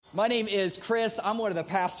My name is Chris. I'm one of the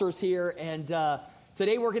pastors here, and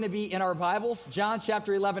today we're going to be in our Bibles, John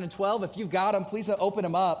chapter 11 and 12. If you've got them, please open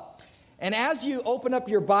them up. And as you open up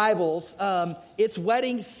your Bibles, it's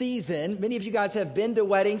wedding season. Many of you guys have been to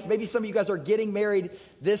weddings. Maybe some of you guys are getting married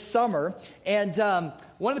this summer. And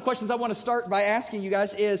one of the questions I want to start by asking you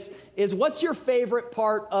guys is what's your favorite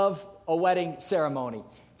part of a wedding ceremony?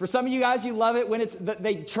 For some of you guys, you love it when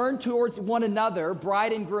they turn towards one another,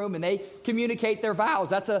 bride and groom, and they communicate their vows.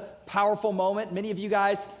 That's a powerful moment. Many of you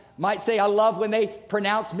guys might say, I love when they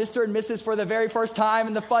pronounce Mr. and Mrs. for the very first time,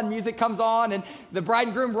 and the fun music comes on, and the bride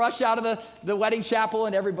and groom rush out of the wedding chapel,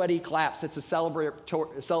 and everybody claps. It's a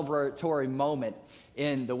celebratory moment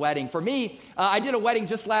in the wedding. For me, I did a wedding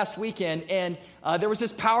just last weekend, and there was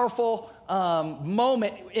this powerful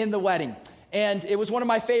moment in the wedding. And it was one of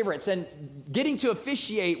my favorites. And getting to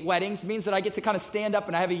officiate weddings means that I get to kind of stand up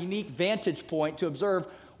and I have a unique vantage point to observe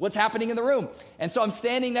what's happening in the room. And so I'm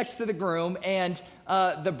standing next to the groom, and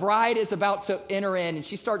the bride is about to enter in, and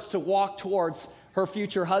she starts to walk towards her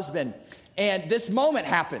future husband. And this moment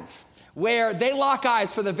happens where they lock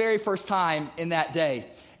eyes for the very first time in that day.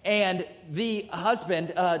 And the husband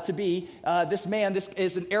to-be, this man, this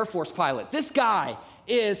is an Air Force pilot. This guy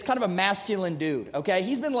is kind of a masculine dude, okay?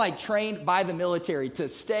 He's been trained by the military to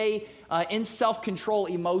stay in self-control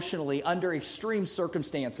emotionally under extreme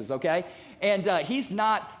circumstances, okay? And he's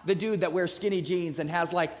not the dude that wears skinny jeans and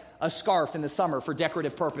has a scarf in the summer for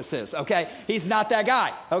decorative purposes, okay? He's not that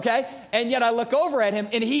guy, okay? And yet I look over at him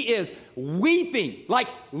and he is weeping,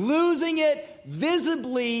 losing it,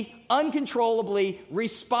 visibly, uncontrollably,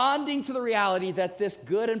 responding to the reality that this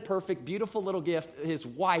good and perfect, beautiful little gift, his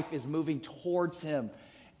wife, is moving towards him.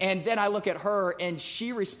 And then I look at her and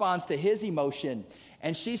she responds to his emotion.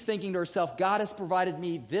 And she's thinking to herself, God has provided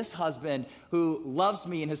me this husband who loves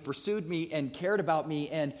me and has pursued me and cared about me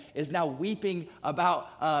and is now weeping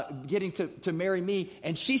about getting to marry me.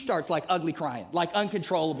 And she starts ugly crying,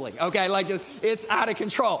 uncontrollably, okay? It's out of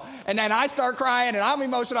control. And then I start crying and I'm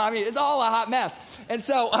emotional. I mean, it's all a hot mess. And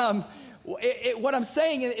so what I'm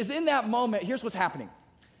saying is in that moment, here's what's happening.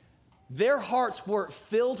 Their hearts were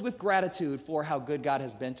filled with gratitude for how good God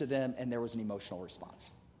has been to them, and there was an emotional response.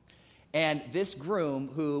 And this groom,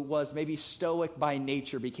 who was maybe stoic by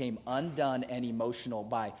nature, became undone and emotional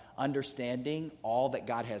by understanding all that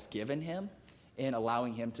God has given him and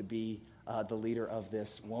allowing him to be the leader of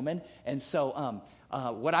this woman. And so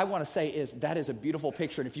what I want to say is that is a beautiful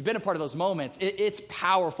picture. And if you've been a part of those moments, it's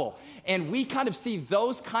powerful. And we kind of see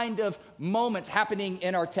those kind of moments happening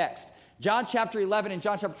in our text. John chapter 11 and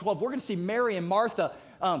John chapter 12, we're going to see Mary and Martha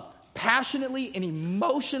passionately and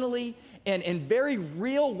emotionally and in very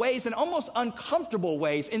real ways and almost uncomfortable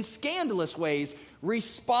ways, in scandalous ways,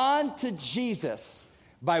 respond to Jesus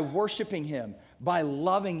by worshiping him, by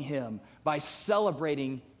loving him, by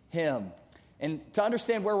celebrating him. And to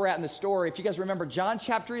understand where we're at in the story, if you guys remember John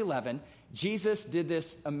chapter 11, Jesus did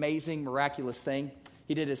this amazing, miraculous thing.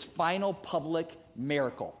 He did his final public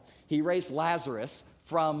miracle. He raised Lazarus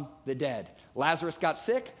from the dead. Lazarus got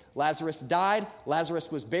sick. Lazarus died.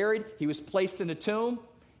 Lazarus was buried. He was placed in a tomb.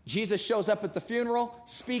 Jesus shows up at the funeral,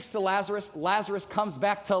 speaks to Lazarus. Lazarus comes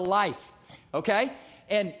back to life, okay?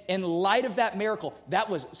 And in light of that miracle, that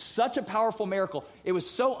was such a powerful miracle. It was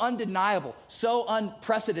so undeniable, so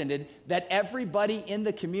unprecedented that everybody in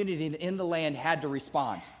the community and in the land had to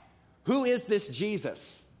respond. Who is this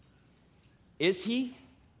Jesus? Is he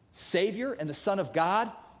Savior and the Son of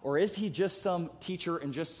God, or is he just some teacher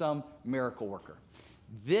and just some miracle worker?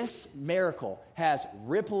 This miracle has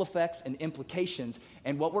ripple effects and implications,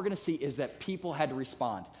 and what we're going to see is that people had to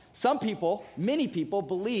respond. Some people, many people,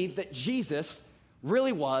 believe that Jesus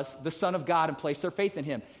really was the Son of God and placed their faith in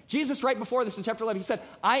him. Jesus, right before this in chapter 11, he said,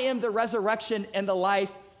 I am the resurrection and the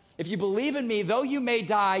life. If you believe in me, though you may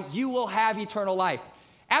die, you will have eternal life.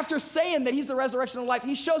 After saying that he's the resurrection and the life,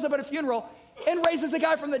 he shows up at a funeral and raises a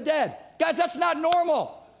guy from the dead. Guys, that's not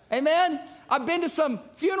normal. Amen? I've been to some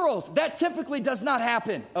funerals. That typically does not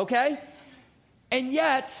happen, okay? And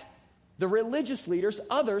yet, the religious leaders,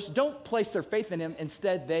 others, don't place their faith in him.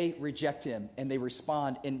 Instead, they reject him, and they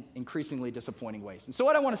respond in increasingly disappointing ways. And so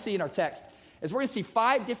what I want to see in our text is we're going to see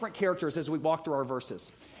 5 different characters as we walk through our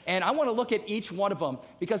verses. And I want to look at each one of them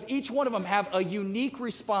because each one of them have a unique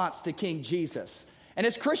response to King Jesus. And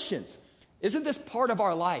as Christians, isn't this part of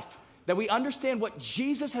our life? That we understand what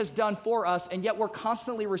Jesus has done for us, and yet we're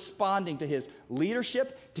constantly responding to his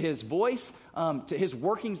leadership, to his voice, to his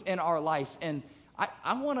workings in our lives. And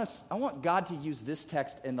I want God to use this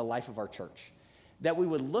text in the life of our church. That we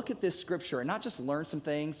would look at this scripture and not just learn some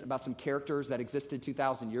things about some characters that existed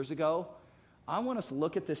 2,000 years ago, I want us to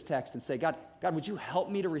look at this text and say, God, would you help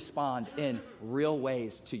me to respond in real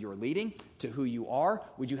ways to your leading, to who you are?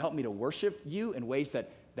 Would you help me to worship you in ways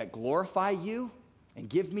that glorify you and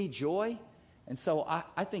give me joy? And so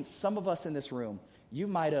I think some of us in this room, you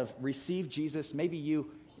might have received Jesus. Maybe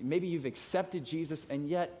you've accepted Jesus, and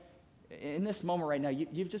yet in this moment right now,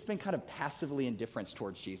 you've just been kind of passively indifferent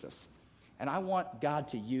towards Jesus. And I want God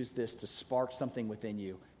to use this to spark something within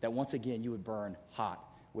you that once again you would burn hot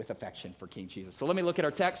with affection for King Jesus. So let me look at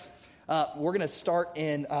our text. We're going to start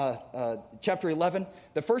in chapter 11.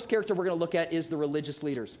 The first character we're going to look at is the religious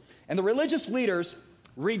leaders. And the religious leaders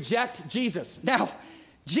reject Jesus. Now,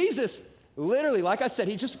 Jesus, literally, like I said,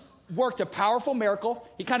 he just worked a powerful miracle.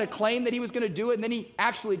 He kind of claimed that he was going to do it, and then he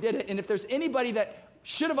actually did it. And if there's anybody that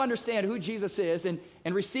should have understood who Jesus is and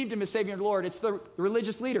received him as Savior and Lord, it's the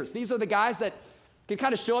religious leaders. These are the guys that can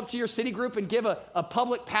kind of show up to your city group and give a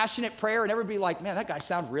public, passionate prayer, and everybody be like, man, that guy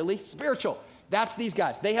sounds really spiritual. That's these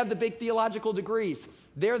guys. They have the big theological degrees.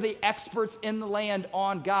 They're the experts in the land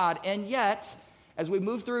on God. And yet, as we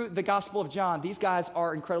move through the Gospel of John, these guys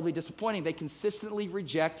are incredibly disappointing. They consistently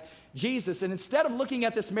reject Jesus. And instead of looking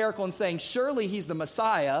at this miracle and saying, surely he's the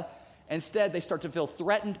Messiah, instead they start to feel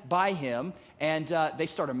threatened by him, and they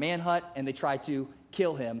start a manhunt, and they try to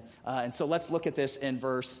kill him. And so let's look at this in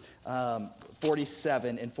verse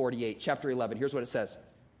 47 and 48, chapter 11. Here's what it says.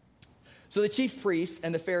 So the chief priests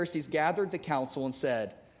and the Pharisees gathered the council and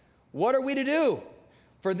said, what are we to do?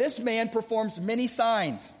 For this man performs many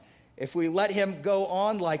signs. If we let him go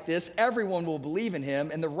on like this, everyone will believe in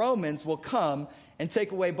him, and the Romans will come and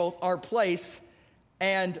take away both our place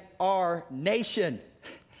and our nation.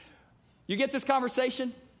 You get this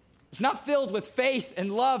conversation? It's not filled with faith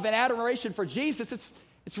and love and admiration for Jesus.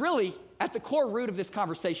 It's really at the core root of this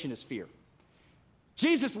conversation is fear.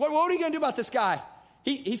 Jesus, what are you going to do about this guy?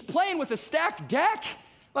 He's playing with a stacked deck.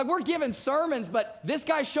 Like, we're giving sermons, but this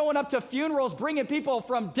guy's showing up to funerals, bringing people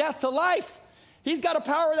from death to life. He's got a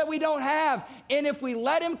power that we don't have. And if we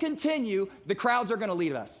let him continue, the crowds are going to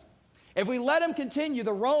leave us. If we let him continue,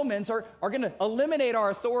 the Romans are going to eliminate our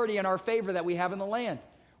authority and our favor that we have in the land.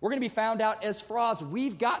 We're going to be found out as frauds.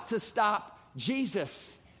 We've got to stop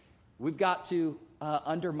Jesus. We've got to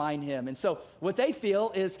undermine him. And so what they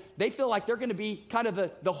feel is they feel like they're going to be kind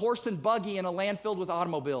of the horse and buggy in a land filled with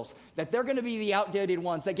automobiles, that they're going to be the outdated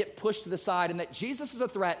ones that get pushed to the side, and that Jesus is a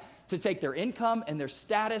threat to take their income and their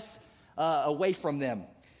status away from them.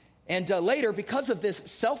 And later, because of this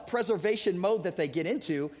self-preservation mode that they get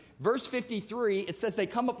into, verse 53, it says they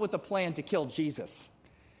come up with a plan to kill Jesus.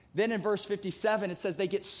 Then in verse 57, it says they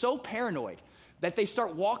get so paranoid that they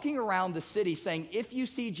start walking around the city saying, if you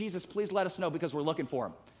see Jesus, please let us know because we're looking for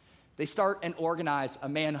him. They start and organize a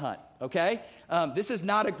manhunt, okay? This is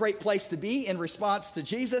not a great place to be in response to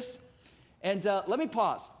Jesus. And let me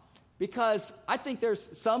pause, because I think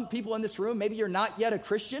there's some people in this room, maybe you're not yet a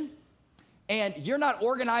Christian, and you're not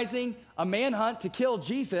organizing a manhunt to kill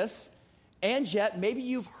Jesus, and yet maybe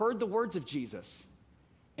you've heard the words of Jesus.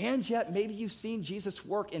 And yet maybe you've seen Jesus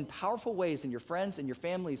work in powerful ways in your friends and your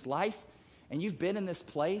family's life, and you've been in this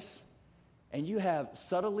place, and you have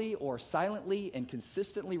subtly or silently and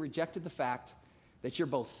consistently rejected the fact that you're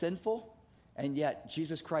both sinful, and yet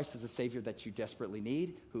Jesus Christ is the Savior that you desperately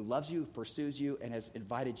need, who loves you, pursues you, and has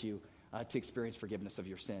invited you to experience forgiveness of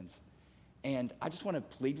your sins. And I just want to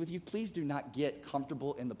plead with you, please do not get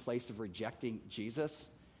comfortable in the place of rejecting Jesus.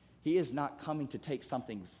 He is not coming to take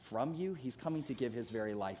something from you. He's coming to give his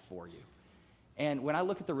very life for you. And when I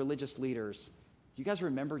look at the religious leaders, you guys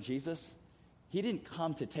remember Jesus? He didn't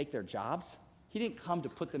come to take their jobs. He didn't come to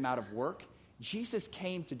put them out of work. Jesus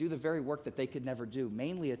came to do the very work that they could never do,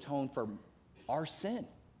 mainly atone for our sin.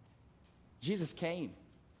 Jesus came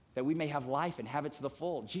that we may have life and have it to the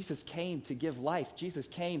full. Jesus came to give life. Jesus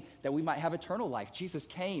came that we might have eternal life. Jesus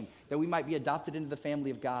came that we might be adopted into the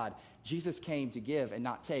family of God. Jesus came to give and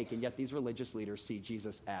not take, and yet these religious leaders see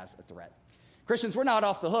Jesus as a threat. Christians, we're not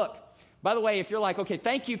off the hook. By the way, if you're like, okay,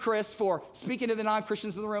 thank you, Chris, for speaking to the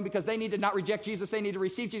non-Christians in the room because they need to not reject Jesus, they need to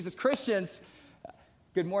receive Jesus. Christians,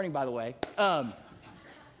 good morning, by the way.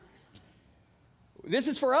 This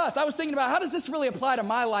is for us. I was thinking about how does this really apply to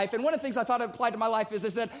my life? And one of the things I thought applied to my life is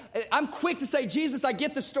that I'm quick to say, Jesus, I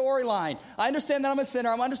get the storyline. I understand that I'm a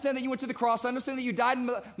sinner. I understand that you went to the cross. I understand that you died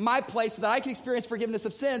in my place so that I can experience forgiveness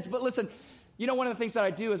of sins. But listen, you know, one of the things that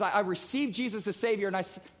I do is I receive Jesus as Savior, and I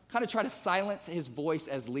kind of try to silence his voice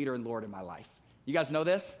as leader and Lord in my life. You guys know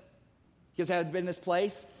this? You guys have been in this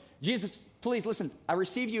place? Jesus, please listen, I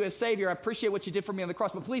receive you as Savior. I appreciate what you did for me on the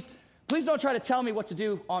cross, but please don't try to tell me what to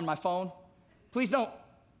do on my phone. Please don't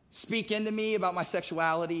speak into me about my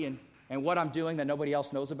sexuality and what I'm doing that nobody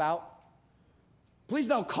else knows about. Please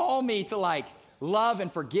don't call me to like love and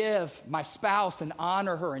forgive my spouse and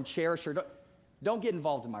honor her and cherish her. Don't get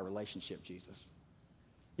involved in my relationship, Jesus.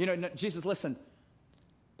 You know, Jesus, listen,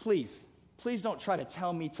 please don't try to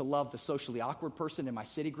tell me to love the socially awkward person in my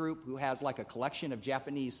city group who has like a collection of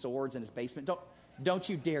Japanese swords in his basement. Don't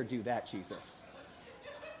you dare do that, Jesus.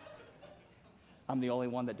 I'm the only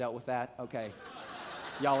one that dealt with that? Okay.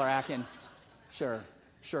 Y'all are acting. Sure,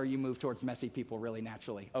 you move towards messy people really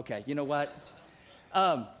naturally. Okay, you know what?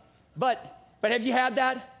 But have you had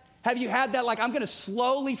that? Have you had that? Like, I'm going to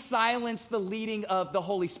slowly silence the leading of the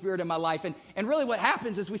Holy Spirit in my life. And really what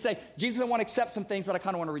happens is we say, Jesus, I want to accept some things, but I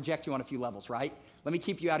kind of want to reject you on a few levels, right? Let me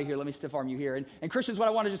keep you out of here. Let me stiff arm you here. And Christians, what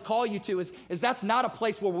I want to just call you to is that's not a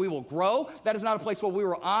place where we will grow. That is not a place where we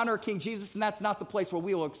will honor King Jesus. And that's not the place where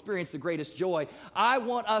we will experience the greatest joy. I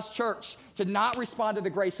want us, church, to not respond to the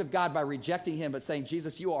grace of God by rejecting him, but saying,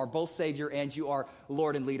 Jesus, you are both Savior and you are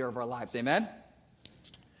Lord and leader of our lives. Amen?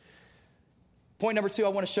 Point number 2 I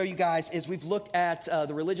want to show you guys is we've looked at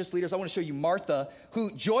the religious leaders. I want to show you Martha, who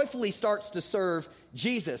joyfully starts to serve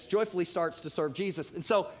Jesus. And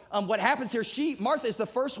so what happens here, Martha is the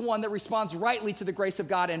first one that responds rightly to the grace of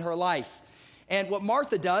God in her life. And what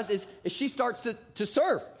Martha does is she starts to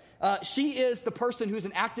serve. She is the person who's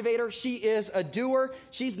an activator. She is a doer.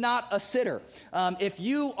 She's not a sitter. If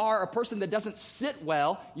you are a person that doesn't sit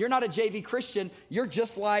well, you're not a JV Christian. You're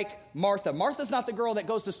just like Martha. Martha's not the girl that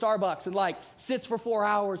goes to Starbucks and like sits for 4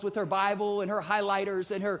 hours with her Bible and her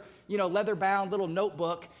highlighters and her, leather-bound little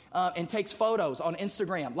notebook and takes photos on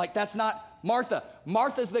Instagram. Like, that's not Martha.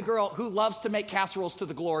 Martha's the girl who loves to make casseroles to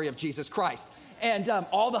the glory of Jesus Christ. And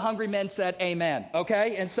all the hungry men said amen,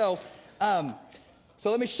 okay? And so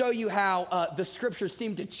let me show you how the scriptures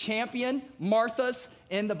seem to champion Marthas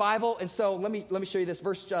in the Bible. And so let me show you this.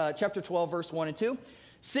 Chapter 12, verse 1 and 2.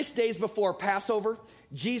 6 days before Passover,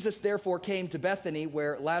 Jesus therefore came to Bethany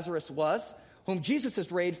where Lazarus was, whom Jesus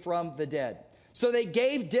had raised from the dead. So they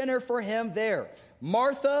gave dinner for him there.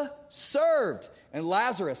 Martha served, and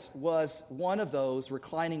Lazarus was one of those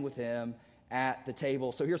reclining with him at the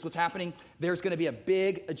table. So here's what's happening. There's going to be a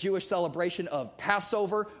big Jewish celebration of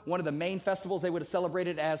Passover, one of the main festivals they would have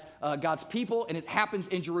celebrated as God's people, and it happens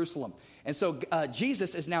in Jerusalem. And so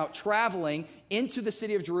Jesus is now traveling into the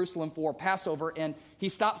city of Jerusalem for Passover, and he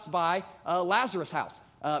stops by Lazarus' house.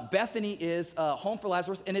 Bethany is home for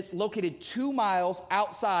Lazarus, and it's located 2 miles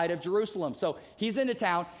outside of Jerusalem. So he's into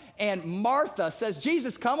town, and Martha says,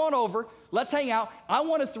 Jesus, come on over. Let's hang out. I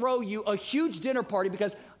want to throw you a huge dinner party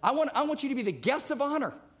because I want you to be the guest of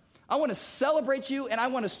honor. I want to celebrate you, and I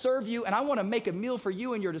want to serve you, and I want to make a meal for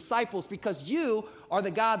you and your disciples because you are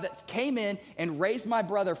the God that came in and raised my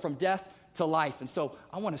brother from death to life. And so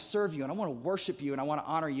I want to serve you, and I want to worship you, and I want to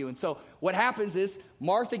honor you. And so what happens is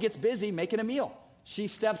Martha gets busy making a meal. She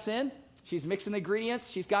steps in, she's mixing the ingredients,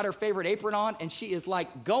 she's got her favorite apron on, and she is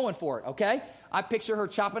like going for it, okay? I picture her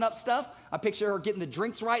chopping up stuff. I picture her getting the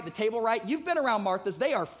drinks right, the table right. You've been around Marthas.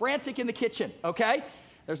 They are frantic in the kitchen, okay?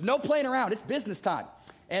 There's no playing around. It's business time.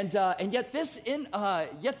 And yet this isn't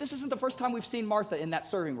the first time we've seen Martha in that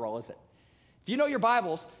serving role, is it? If you know your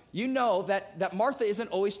Bibles, you know that Martha isn't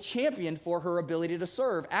always championed for her ability to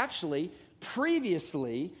serve. Actually,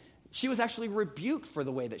 previously, she was actually rebuked for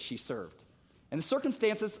the way that she served. And the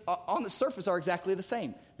circumstances on the surface are exactly the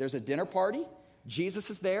same. There's a dinner party. Jesus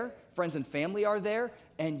is there. Friends and family are there.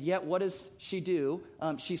 And yet, what does she do?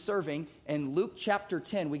 She's serving. In Luke chapter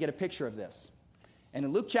 10, we get a picture of this. And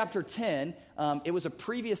in Luke chapter 10, it was a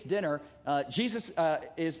previous dinner. Jesus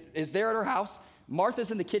is there at her house. Martha's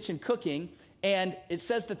in the kitchen cooking. And it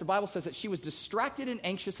says that the Bible says that she was distracted and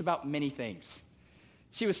anxious about many things.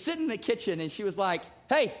 She was sitting in the kitchen and she was like,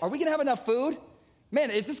 hey, are we going to have enough food? Man,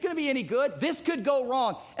 is this going to be any good? This could go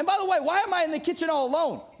wrong. And by the way, why am I in the kitchen all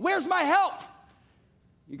alone? Where's my help?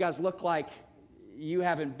 You guys look like you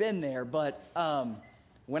haven't been there, but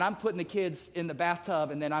when I'm putting the kids in the bathtub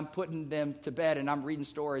and then I'm putting them to bed and I'm reading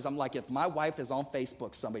stories, I'm like, if my wife is on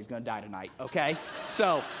Facebook, somebody's going to die tonight, okay?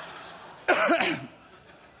 So,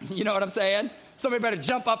 you know what I'm saying? Somebody better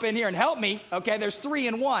jump up in here and help me, okay? There's 3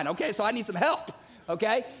 in 1, okay? So I need some help,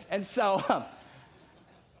 okay? And so...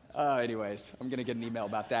 anyways, I'm going to get an email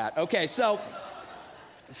about that. Okay, so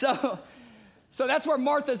that's where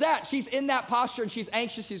Martha's at. She's in that posture, and she's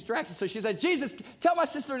anxious, she's distracted. So she said, Jesus, tell my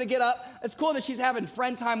sister to get up. It's cool that she's having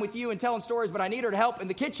friend time with you and telling stories, but I need her to help in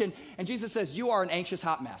the kitchen. And Jesus says, you are an anxious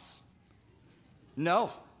hot mess.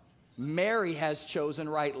 No, Mary has chosen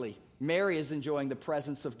rightly. Mary is enjoying the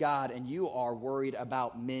presence of God, and you are worried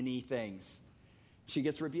about many things. She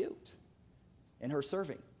gets rebuked in her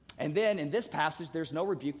serving. And then in this passage, there's no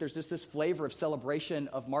rebuke. There's just this flavor of celebration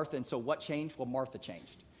of Martha. And so what changed? Well, Martha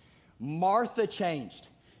changed. Martha changed.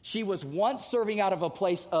 She was once serving out of a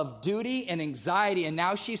place of duty and anxiety, and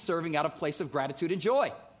now she's serving out of a place of gratitude and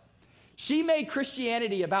joy. She made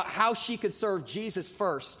Christianity about how she could serve Jesus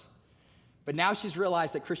first, but now she's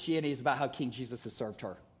realized that Christianity is about how King Jesus has served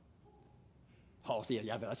her. Oh,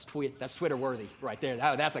 yeah, that's Twitter worthy right there.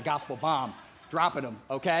 That's a gospel bomb. Dropping them,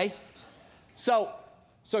 okay? So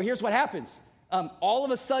here's what happens. All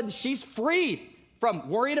of a sudden, she's freed from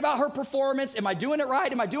worrying about her performance. Am I doing it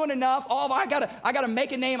right? Am I doing enough? Oh, I gotta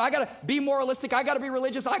make a name. I gotta be moralistic. I gotta be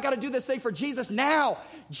religious. I gotta do this thing for Jesus. Now,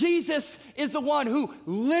 Jesus is the one who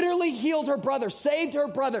literally healed her brother, saved her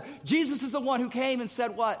brother. Jesus is the one who came and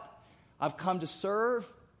said what? I've come to serve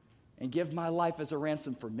and give my life as a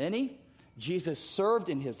ransom for many. Jesus served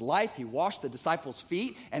in his life. He washed the disciples'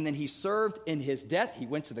 feet, and then he served in his death. He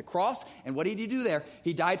went to the cross, and what did he do there?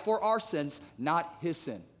 He died for our sins, not his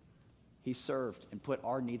sin. He served and put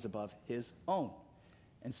our needs above his own.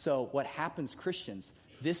 And so what happens, Christians,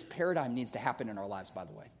 this paradigm needs to happen in our lives, by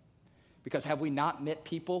the way. Because have we not met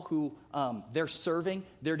people who they're serving,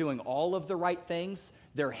 they're doing all of the right things,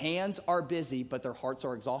 their hands are busy, but their hearts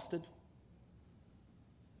are exhausted?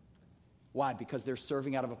 Why? Because they're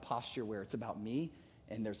serving out of a posture where it's about me,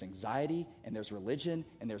 and there's anxiety, and there's religion,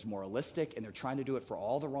 and there's moralistic, and they're trying to do it for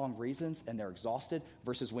all the wrong reasons, and they're exhausted,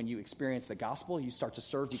 versus when you experience the gospel, you start to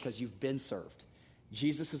serve because you've been served.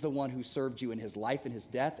 Jesus is the one who served you in his life and his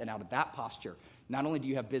death, and out of that posture, not only do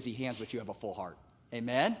you have busy hands, but you have a full heart.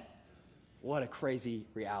 Amen? What a crazy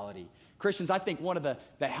reality. Christians, I think one of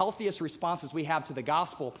the healthiest responses we have to the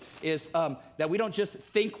gospel is that we don't just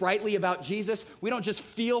think rightly about Jesus. We don't just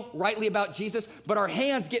feel rightly about Jesus, but our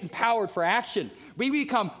hands get empowered for action. We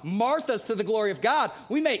become Marthas to the glory of God.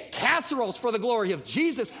 We make casseroles for the glory of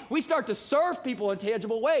Jesus. We start to serve people in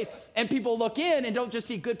tangible ways. And people look in and don't just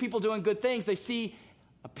see good people doing good things. They see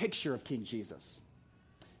a picture of King Jesus.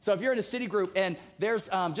 So if you're in a city group and there's,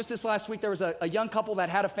 just this last week, there was a young couple that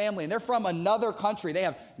had a family, and they're from another country. They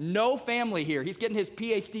have no family here. He's getting his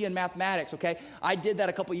PhD in mathematics, okay? I did that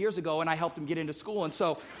a couple years ago, and I helped him get into school. And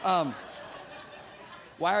so,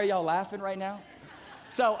 why are y'all laughing right now?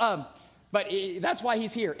 But that's why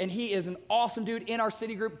he's here. And he is an awesome dude in our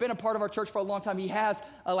city group, been a part of our church for a long time. He has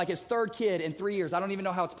like his third kid in 3 years. I don't even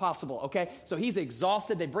know how it's possible, okay? So he's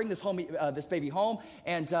exhausted. They bring this baby home.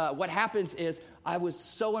 And what happens is I was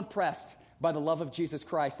so impressed by the love of Jesus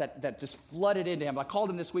Christ that just flooded into him. I called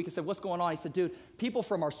him this week and said, what's going on? He said, dude, people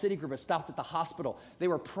from our city group have stopped at the hospital. They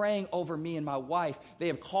were praying over me and my wife. They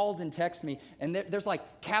have called and texted me, and there's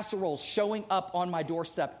like casseroles showing up on my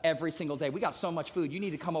doorstep every single day. We got so much food. You need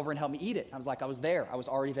to come over and help me eat it. I was like, I was there. I was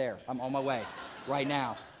already there. I'm on my way right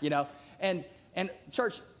now, you know? And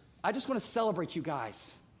church, I just want to celebrate you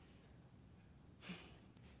guys.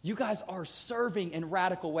 You guys are serving in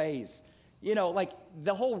radical ways. You know, like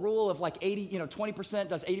the whole rule of like 20%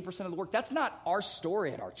 does 80% of the work. That's not our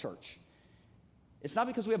story at our church. It's not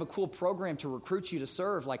because we have a cool program to recruit you to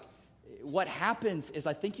serve. Like what happens is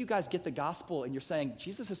I think you guys get the gospel and you're saying,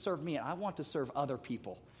 Jesus has served me and I want to serve other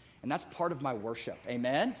people. And that's part of my worship.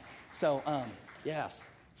 Amen? So, yes.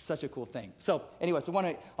 Such a cool thing. So anyways, I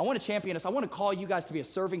want to champion us. I want to call you guys to be a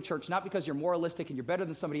serving church, not because you're moralistic and you're better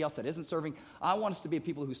than somebody else that isn't serving. I want us to be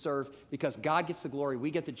people who serve because God gets the glory, we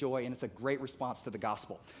get the joy, and it's a great response to the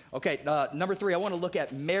gospel. Okay, number 3, I want to look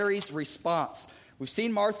at Mary's response. We've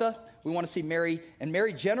seen Martha. We want to see Mary, and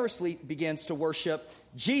Mary generously begins to worship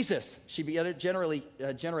Jesus. She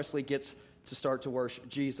generously gets to start to worship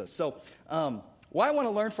Jesus. So what I want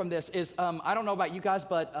to learn from this is, I don't know about you guys,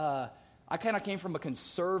 but I kind of came from a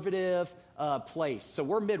conservative place. So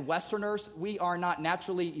we're Midwesterners. We are not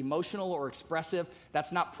naturally emotional or expressive.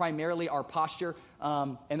 That's not primarily our posture.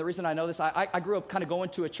 And the reason I know this, I grew up kind of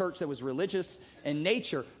going to a church that was religious in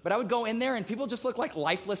nature. But I would go in there and people just looked like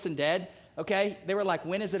lifeless and dead. Okay? They were like,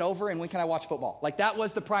 when is it over and when can I watch football? Like that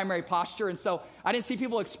was the primary posture. And so I didn't see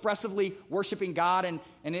people expressively worshiping God, and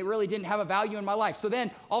it really didn't have a value in my life. So then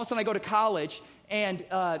all of a sudden I go to college, and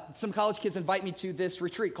some college kids invite me to this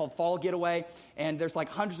retreat called Fall Getaway. And there's like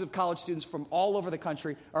hundreds of college students from all over the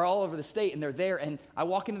country or all over the state, and they're there. And I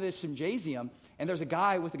walk into this gymnasium, and there's a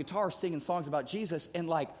guy with a guitar singing songs about Jesus, and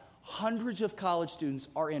like hundreds of college students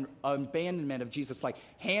are in abandonment of Jesus. Like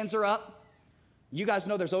hands are up. You guys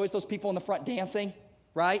know there's always those people in the front dancing,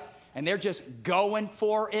 right? And they're just going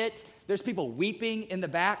for it. There's people weeping in the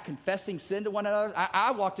back, confessing sin to one another.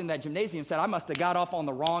 I walked in that gymnasium and said, I must have got off on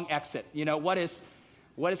the wrong exit. You know, what is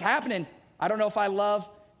happening? I don't know if I love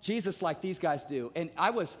Jesus like these guys do. And I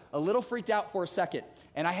was a little freaked out for a second.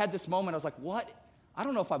 And I had this moment. I was like, what? I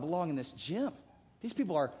don't know if I belong in this gym. These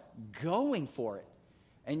people are going for it.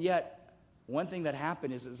 And yet, one thing that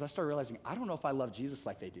happened is I started realizing, I don't know if I love Jesus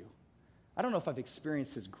like they do. I don't know if I've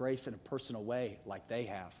experienced his grace in a personal way like they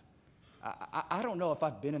have. I don't know if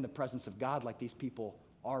I've been in the presence of God like these people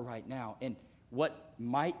are right now. And what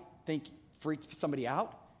might think freaked somebody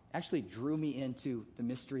out actually drew me into the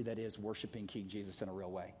mystery that is worshiping King Jesus in a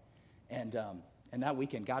real way. And that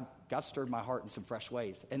weekend, God stirred my heart in some fresh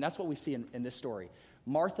ways. And that's what we see in this story.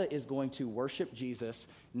 Martha is going to worship Jesus,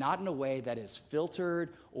 not in a way that is filtered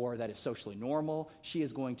or that is socially normal. She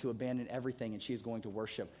is going to abandon everything, and she is going to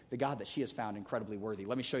worship the God that she has found incredibly worthy.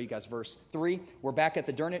 Let me show you guys verse 3. We're back at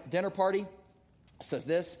the dinner party. It says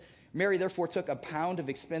this, Mary therefore took a pound of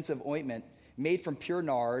expensive ointment made from pure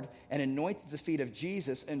nard and anointed the feet of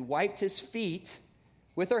Jesus and wiped his feet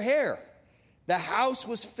with her hair. The house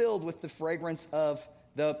was filled with the fragrance of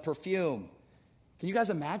the perfume. Can you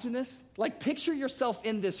guys imagine this? Like, picture yourself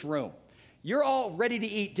in this room. You're all ready to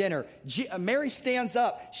eat dinner. Mary stands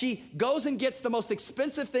up. She goes and gets the most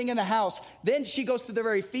expensive thing in the house. Then she goes to the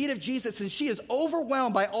very feet of Jesus, and she is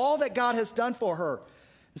overwhelmed by all that God has done for her.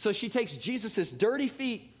 And so she takes Jesus' dirty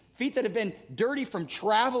feet that have been dirty from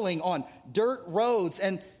traveling on dirt roads,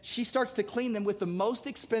 and she starts to clean them with the most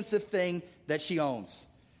expensive thing that she owns.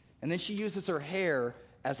 And then she uses her hair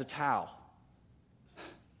as a towel.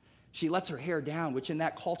 She lets her hair down, which in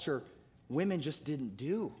that culture, women just didn't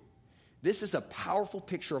do. This is a powerful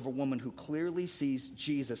picture of a woman who clearly sees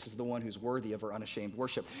Jesus as the one who's worthy of her unashamed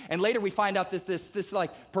worship. And later we find out this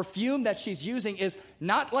like perfume that she's using is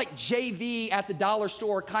not like JV at the dollar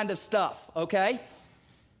store kind of stuff, okay?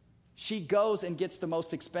 She goes and gets the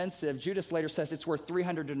most expensive. Judas later says it's worth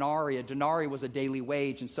 300 denarii. A denarii was a daily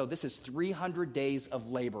wage, and so this is 300 days of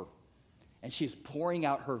labor. And she's pouring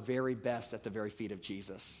out her very best at the very feet of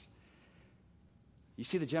Jesus. You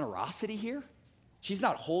see the generosity here? She's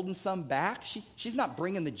not holding some back. She's not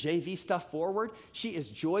bringing the JV stuff forward. She is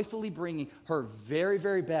joyfully bringing her very,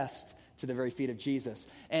 very best to the very feet of Jesus.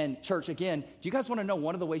 And church, again, do you guys want to know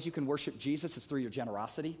one of the ways you can worship Jesus is through your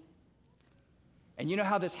generosity? And you know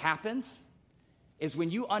how this happens? Is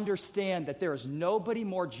when you understand that there is nobody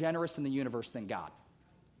more generous in the universe than God.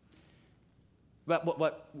 But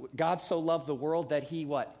what God so loved the world that he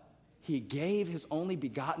what? He gave his only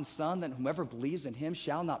begotten son that whomever believes in him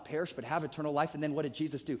shall not perish but have eternal life. And then what did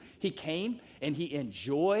Jesus do? He came and he in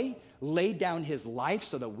joy laid down his life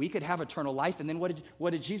so that we could have eternal life. And then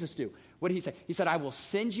what did Jesus do? What did he say? He said, I will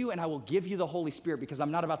send you and I will give you the Holy Spirit because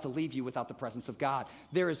I'm not about to leave you without the presence of God.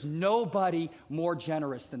 There is nobody more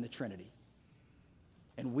generous than the Trinity.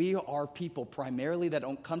 And we are people primarily that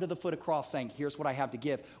don't come to the foot of the cross saying, here's what I have to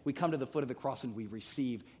give. We come to the foot of the cross and we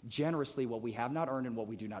receive generously what we have not earned and what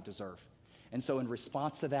we do not deserve. And so in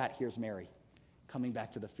response to that, here's Mary coming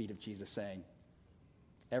back to the feet of Jesus saying,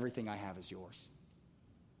 everything I have is yours.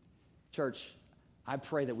 Church, I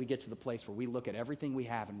pray that we get to the place where we look at everything we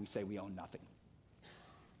have and we say we own nothing.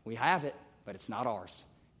 We have it, but it's not ours.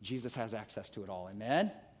 Jesus has access to it all.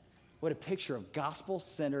 Amen? What a picture of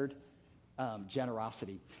gospel-centered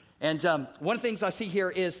generosity. And one of the things I see here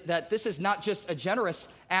is that this is not just a generous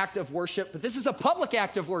act of worship, but this is a public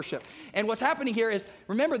act of worship. And what's happening here is,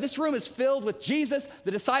 remember, this room is filled with Jesus,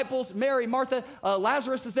 the disciples, Mary, Martha,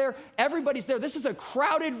 Lazarus is there. Everybody's there. This is a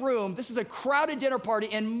crowded room. This is a crowded dinner party.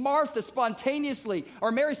 And Mary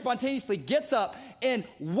spontaneously gets up and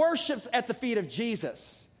worships at the feet of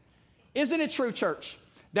Jesus. Isn't it true, church,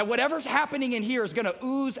 that whatever's happening in here is going to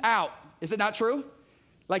ooze out? Is it not true?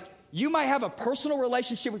 Like, you might have a personal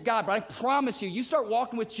relationship with God, but I promise you, you start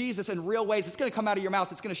walking with Jesus in real ways, it's going to come out of your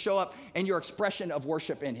mouth. It's going to show up in your expression of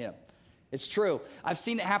worship in him. It's true. I've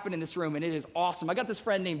seen it happen in this room, and it is awesome. I got this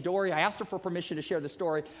friend named Dory. I asked her for permission to share the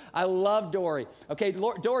story. I love Dory. Okay,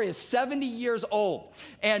 Dory is 70 years old,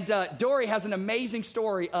 and Dory has an amazing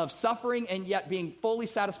story of suffering and yet being fully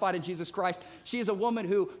satisfied in Jesus Christ. She is a woman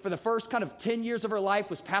who, for the first kind of 10 years of her life,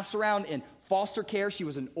 was passed around in foster care. She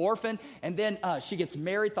was an orphan, and then she gets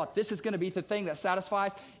married, thought this is going to be the thing that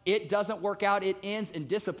satisfies. It doesn't work out. It ends in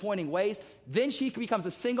disappointing ways. Then she becomes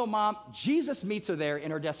a single mom. Jesus meets her there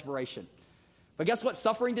in her desperation. But guess what?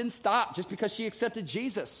 Suffering didn't stop just because she accepted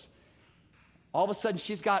Jesus. All of a sudden,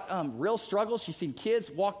 she's got real struggles. She's seen kids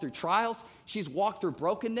walk through trials. She's walked through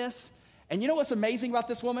brokenness. And you know what's amazing about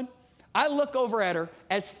this woman? I look over at her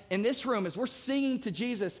as in this room as we're singing to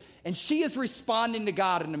Jesus, and she is responding to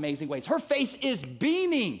God in amazing ways. Her face is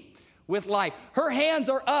beaming with life. Her hands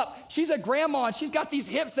are up. She's a grandma, and she's got these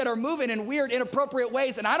hips that are moving in weird, inappropriate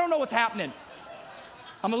ways, and I don't know what's happening.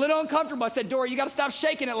 I'm a little uncomfortable. I said, Dory, you got to stop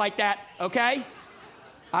shaking it like that, okay?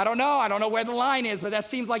 I don't know where the line is, but that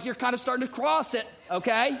seems like you're kind of starting to cross it,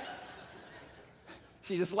 okay?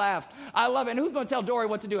 She just laughs. I love it. And who's going to tell Dory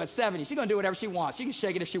what to do at 70? She's going to do whatever she wants. She can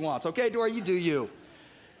shake it if she wants. Okay, Dory, you do you.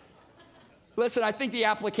 Listen, I think the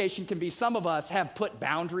application can be some of us have put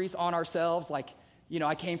boundaries on ourselves. Like,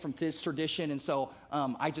 I came from this tradition, and so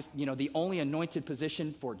I just, the only anointed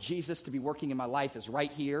position for Jesus to be working in my life is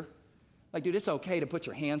right here. Like, dude, it's okay to put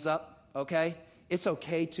your hands up, okay? It's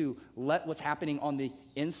okay to let what's happening on the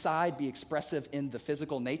inside be expressive in the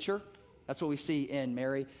physical nature. That's what we see in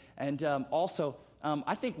Mary. And also,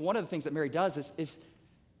 I think one of the things that Mary does is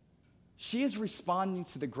she is responding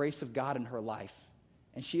to the grace of God in her life.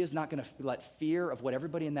 And she is not going to let fear of what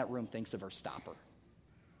everybody in that room thinks of her stop her.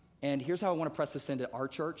 And here's how I want to press this into our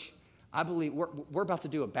church. I believe we're about to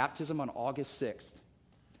do a baptism on August 6th.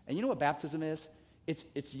 And you know what baptism is?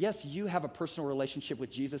 It's yes, you have a personal relationship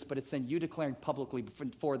with Jesus, but it's then you declaring publicly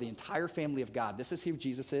before the entire family of God, this is who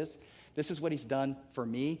Jesus is. This is what he's done for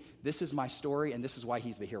me. This is my story, and this is why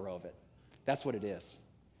he's the hero of it. That's what it is.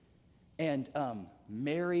 And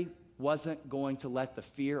Mary wasn't going to let the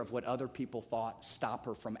fear of what other people thought stop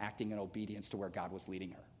her from acting in obedience to where God was leading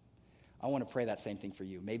her. I want to pray that same thing for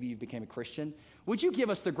you. Maybe you became a Christian. Would you give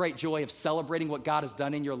us the great joy of celebrating what God has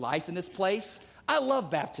done in your life in this place? I love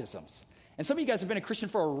baptisms. And some of you guys have been a Christian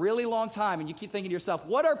for a really long time, and you keep thinking to yourself,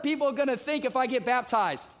 what are people going to think if I get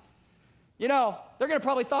baptized? They're going to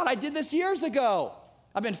probably thought I did this years ago.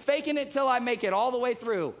 I've been faking it till I make it all the way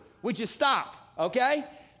through. Would you stop, okay?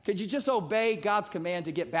 Could you just obey God's command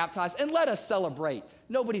to get baptized and let us celebrate?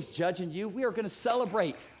 Nobody's judging you. We are going to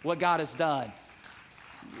celebrate what God has done.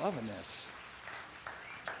 I'm loving this.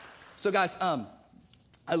 So guys,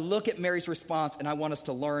 I look at Mary's response and I want us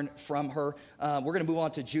to learn from her. We're going to move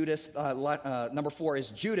on to Judas. Number 4 is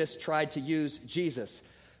Judas tried to use Jesus.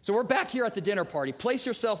 So we're back here at the dinner party. Place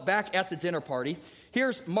yourself back at the dinner party.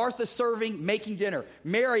 Here's Martha serving, making dinner.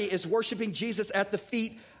 Mary is worshiping Jesus at the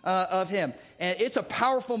feet of him. And it's a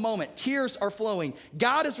powerful moment. Tears are flowing.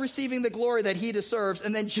 God is receiving the glory that he deserves.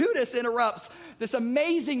 And then Judas interrupts this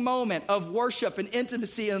amazing moment of worship and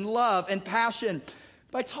intimacy and love and passion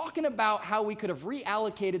by talking about how we could have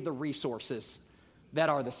reallocated the resources that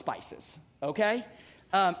are the spices, okay?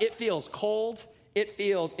 It feels cold. It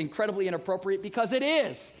feels incredibly inappropriate because it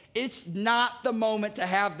is. It's not the moment to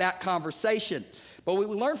have that conversation. But what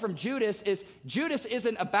we learn from Judas is Judas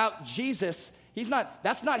isn't about Jesus.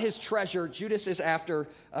 That's not his treasure. Judas is after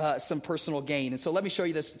some personal gain. And so let me show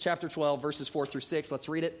you this, chapter 12, verses 4 through 6. Let's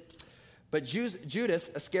read it. But Judas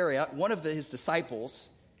Iscariot, one of his disciples,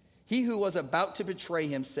 he who was about to betray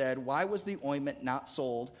him, said, "Why was the ointment not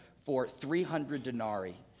sold for 300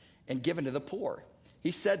 denarii and given to the poor?"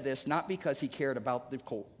 He said this not because he cared about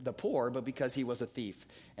the poor, but because he was a thief.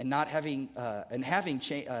 And not having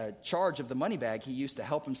charge of the money bag, he used to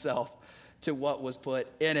help himself to what was put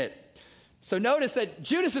in it. So notice that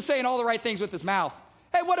Judas is saying all the right things with his mouth.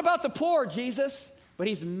 Hey, what about the poor, Jesus? But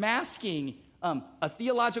he's masking a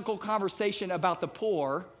theological conversation about the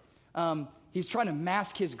poor. He's trying to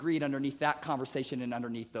mask his greed underneath that conversation and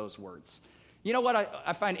underneath those words. You know what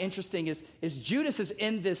I find interesting is Judas is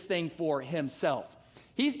in this thing for himself.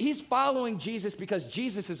 He's following Jesus because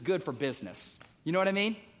Jesus is good for business. You know what I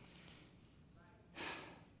mean?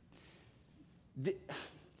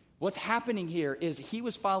 What's happening here is he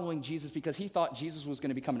was following Jesus because he thought Jesus was going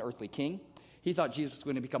to become an earthly king. He thought Jesus was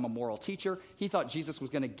going to become a moral teacher. He thought Jesus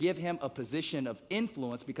was going to give him a position of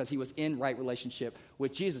influence because he was in right relationship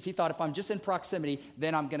with Jesus. He thought if I'm just in proximity,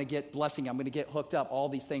 then I'm going to get blessing. I'm going to get hooked up. All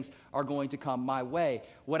these things are going to come my way.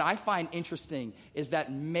 What I find interesting is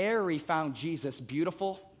that Mary found Jesus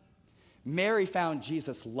beautiful. Mary found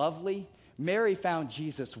Jesus lovely. Mary found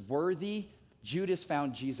Jesus worthy. Judas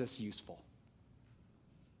found Jesus useful.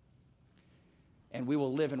 And we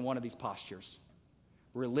will live in one of these postures.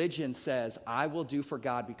 Religion says, I will do for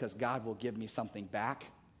God because God will give me something back.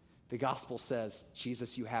 The gospel says,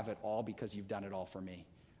 Jesus, you have it all because you've done it all for me.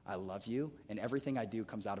 I love you, and everything I do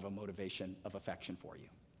comes out of a motivation of affection for you.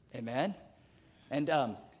 Amen? And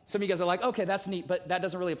some of you guys are like, okay, that's neat, but that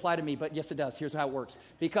doesn't really apply to me. But yes, it does. Here's how it works.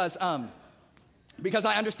 Because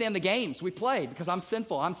I understand the games we play, because I'm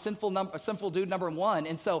sinful. I'm sinful dude number one.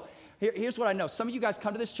 And so here's what I know. Some of you guys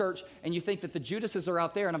come to this church and you think that the Judases are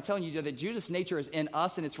out there, and I'm telling you that Judas nature is in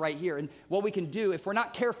us and it's right here. And what we can do, if we're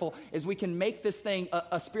not careful, is we can make this thing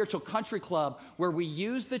a spiritual country club where we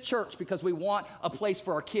use the church because we want a place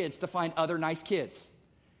for our kids to find other nice kids.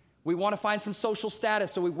 We want to find some social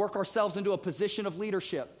status, so we work ourselves into a position of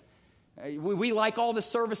leadership. We like all the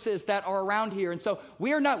services that are around here. And so we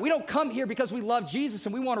don't come here because we love Jesus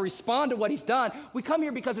and we want to respond to what he's done. We come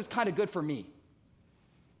here because it's kind of good for me.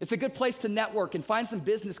 It's a good place to network and find some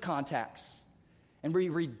business contacts. And we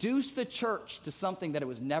reduce the church to something that it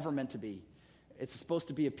was never meant to be. It's supposed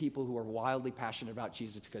to be a people who are wildly passionate about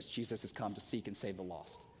Jesus because Jesus has come to seek and save the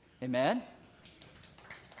lost. Amen?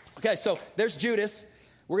 Okay, so there's Judas.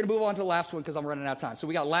 We're going to move on to the last one because I'm running out of time. So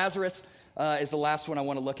we got Lazarus is the last one I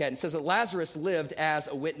want to look at. And it says that Lazarus lived as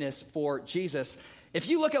a witness for Jesus. If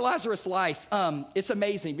you look at Lazarus' life, it's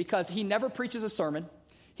amazing because he never preaches a sermon.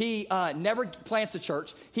 He never plants a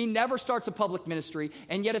church. He never starts a public ministry.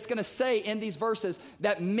 And yet it's going to say in these verses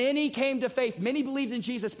that many came to faith. Many believed in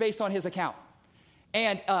Jesus based on his account.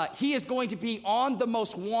 And he is going to be on the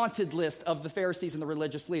most wanted list of the Pharisees and the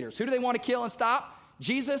religious leaders. Who do they want to kill and stop?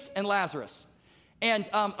 Jesus and Lazarus. And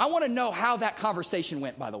I want to know how that conversation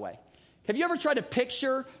went, by the way. Have you ever tried to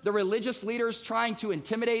picture the religious leaders trying to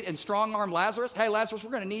intimidate and strong-arm Lazarus? Hey, Lazarus,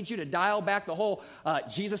 we're going to need you to dial back the whole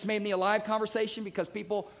Jesus made me alive conversation because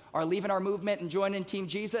people are leaving our movement and joining Team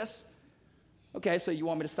Jesus. Okay, so you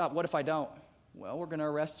want me to stop. What if I don't? Well, we're going to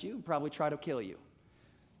arrest you and probably try to kill you.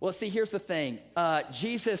 Well, see, here's the thing.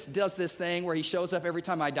 Jesus does this thing where he shows up every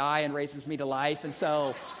time I die and raises me to life. And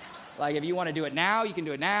so, like, if you want to do it now, you can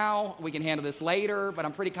do it now. We can handle this later. But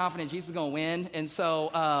I'm pretty confident Jesus is going to win. And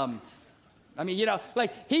so... I mean,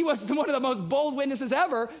 he was one of the most bold witnesses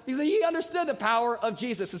ever because he understood the power of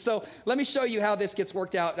Jesus. And so let me show you how this gets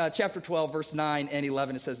worked out. Chapter 12, verse 9 and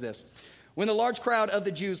 11, it says this. When the large crowd of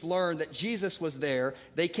the Jews learned that Jesus was there,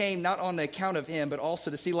 they came not on the account of him, but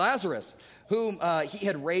also to see Lazarus, whom he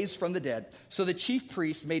had raised from the dead. So the chief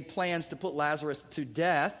priests made plans to put Lazarus to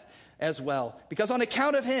death as well, because on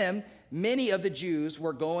account of him, many of the Jews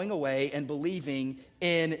were going away and believing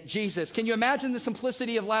in Jesus. Can you imagine the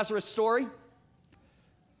simplicity of Lazarus' story?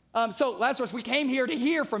 So, Lazarus, we came here to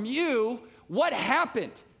hear from you. What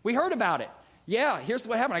happened? We heard about it. Yeah, here's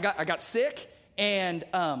what happened. I got sick, and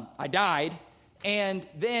I died. And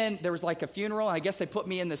then there was like a funeral, and I guess they put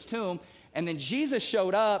me in this tomb. And then Jesus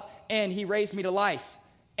showed up, and he raised me to life.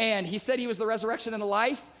 And he said he was the resurrection and the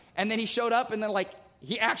life. And then he showed up, and then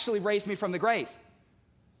he actually raised me from the grave.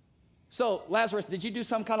 So, Lazarus, did you do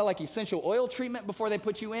some kind of essential oil treatment before they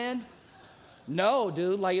put you in? No,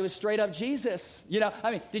 dude, it was straight up Jesus.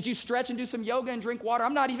 Did you stretch and do some yoga and drink water?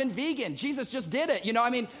 I'm not even vegan. Jesus just did it.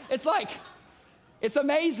 It's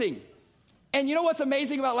amazing. And you know what's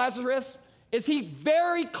amazing about Lazarus? Is he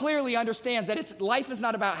very clearly understands that life is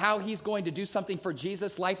not about how he's going to do something for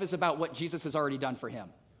Jesus. Life is about what Jesus has already done for him.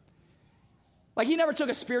 He never took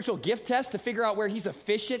a spiritual gift test to figure out where he's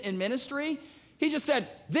efficient in ministry. He just said,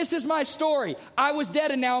 this is my story. I was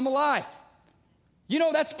dead and now I'm alive.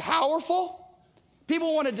 That's powerful.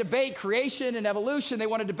 People want to debate creation and evolution. They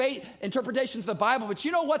want to debate interpretations of the Bible. But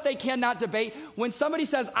you know what they cannot debate? When somebody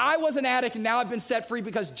says, I was an addict and now I've been set free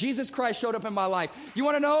because Jesus Christ showed up in my life. You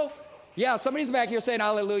want to know? Yeah, somebody's back here saying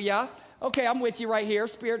hallelujah. Okay, I'm with you right here.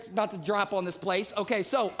 Spirit's about to drop on this place. Okay,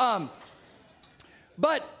 so,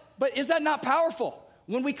 but is that not powerful?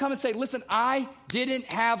 When we come and say, listen, I didn't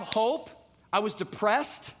have hope. I was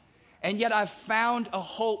depressed. And yet I've found a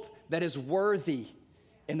hope that is worthy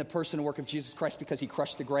in the person and work of Jesus Christ because he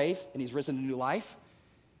crushed the grave and he's risen to new life.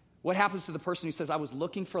 What happens to the person who says, I was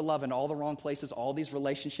looking for love in all the wrong places, all these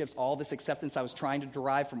relationships, all this acceptance I was trying to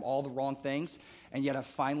derive from all the wrong things, and yet I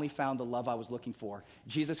finally found the love I was looking for.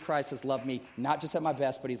 Jesus Christ has loved me not just at my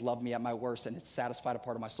best, but he's loved me at my worst, and it's satisfied a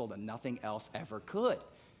part of my soul that nothing else ever could.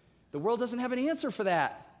 The world doesn't have an answer for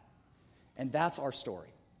that. And that's our story.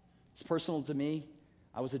 It's personal to me.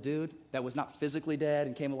 I was a dude that was not physically dead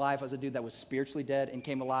and came alive. I was a dude that was spiritually dead and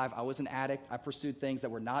came alive. I was an addict. I pursued things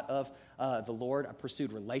that were not of the Lord. I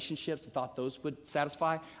pursued relationships and thought those would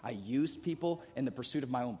satisfy. I used people in the pursuit of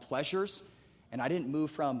my own pleasures. And I didn't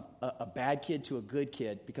move from a bad kid to a good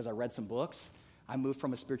kid because I read some books. I moved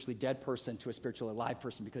from a spiritually dead person to a spiritually alive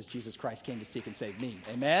person because Jesus Christ came to seek and save me.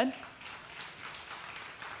 Amen?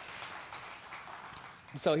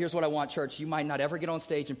 So here's what I want, church. You might not ever get on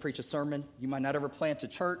stage and preach a sermon. You might not ever plant a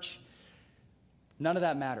church. None of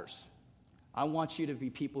that matters. I want you to be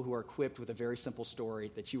people who are equipped with a very simple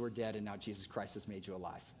story that you were dead and now Jesus Christ has made you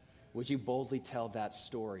alive. Would you boldly tell that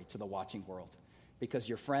story to the watching world? Because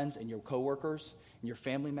your friends and your coworkers and your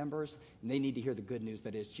family members, and they need to hear the good news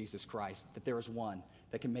that is Jesus Christ, that there is one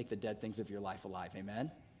that can make the dead things of your life alive.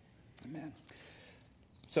 Amen? Amen.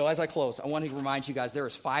 So as I close, I want to remind you guys, there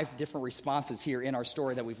is 5 different responses here in our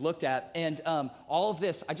story that we've looked at. And all of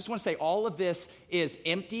this, I just want to say all of this is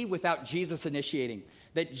empty without Jesus initiating.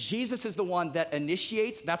 That Jesus is the one that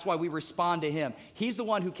initiates. That's why we respond to him. He's the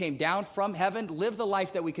one who came down from heaven, lived the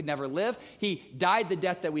life that we could never live. He died the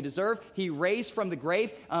death that we deserve. He raised from the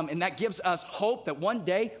grave. And that gives us hope that one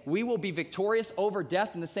day we will be victorious over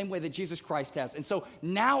death in the same way that Jesus Christ has. And so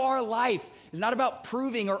now our life is not about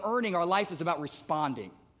proving or earning. Our life is about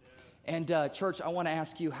responding. And church, I want to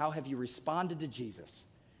ask you, how have you responded to Jesus?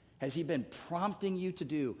 has he been prompting you to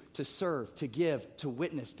do, to serve, to give, to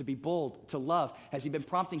witness, to be bold, to love? Has he been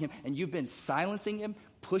prompting him and you've been silencing him,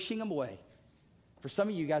 pushing him away? For some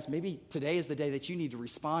of you guys, maybe today is the day that you need to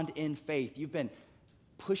respond in faith. You've been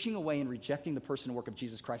pushing away and rejecting the person and work of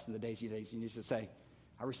Jesus Christ in the days. You need to say,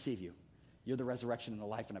 I receive you. You're the resurrection and the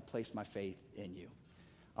life, and I place my faith in you.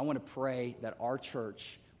 I want to pray that our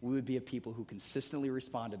church, we would be a people who consistently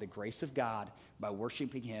respond to the grace of God by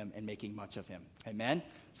worshiping him and making much of him. Amen?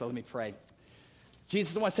 So let me pray.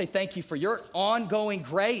 Jesus, I want to say thank you for your ongoing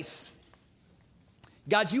grace.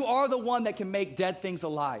 God, you are the one that can make dead things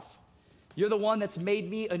alive. You're the one that's made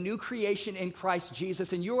me a new creation in Christ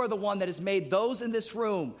Jesus, and you are the one that has made those in this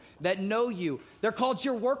room that know you. They're called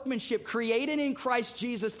your workmanship, created in Christ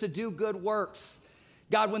Jesus to do good works.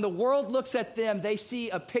 God, when the world looks at them, they see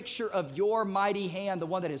a picture of your mighty hand, the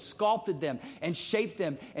one that has sculpted them and shaped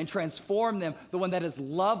them and transformed them, the one that has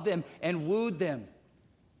loved them and wooed them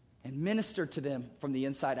and ministered to them from the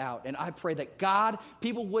inside out. And I pray that, God,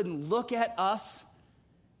 people wouldn't look at us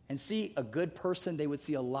and see a good person, they would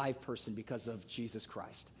see a live person because of Jesus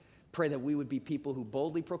Christ. Pray that we would be people who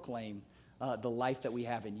boldly proclaim the life that we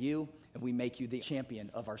have in you, and we make you the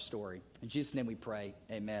champion of our story. In Jesus' name we pray,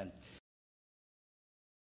 amen.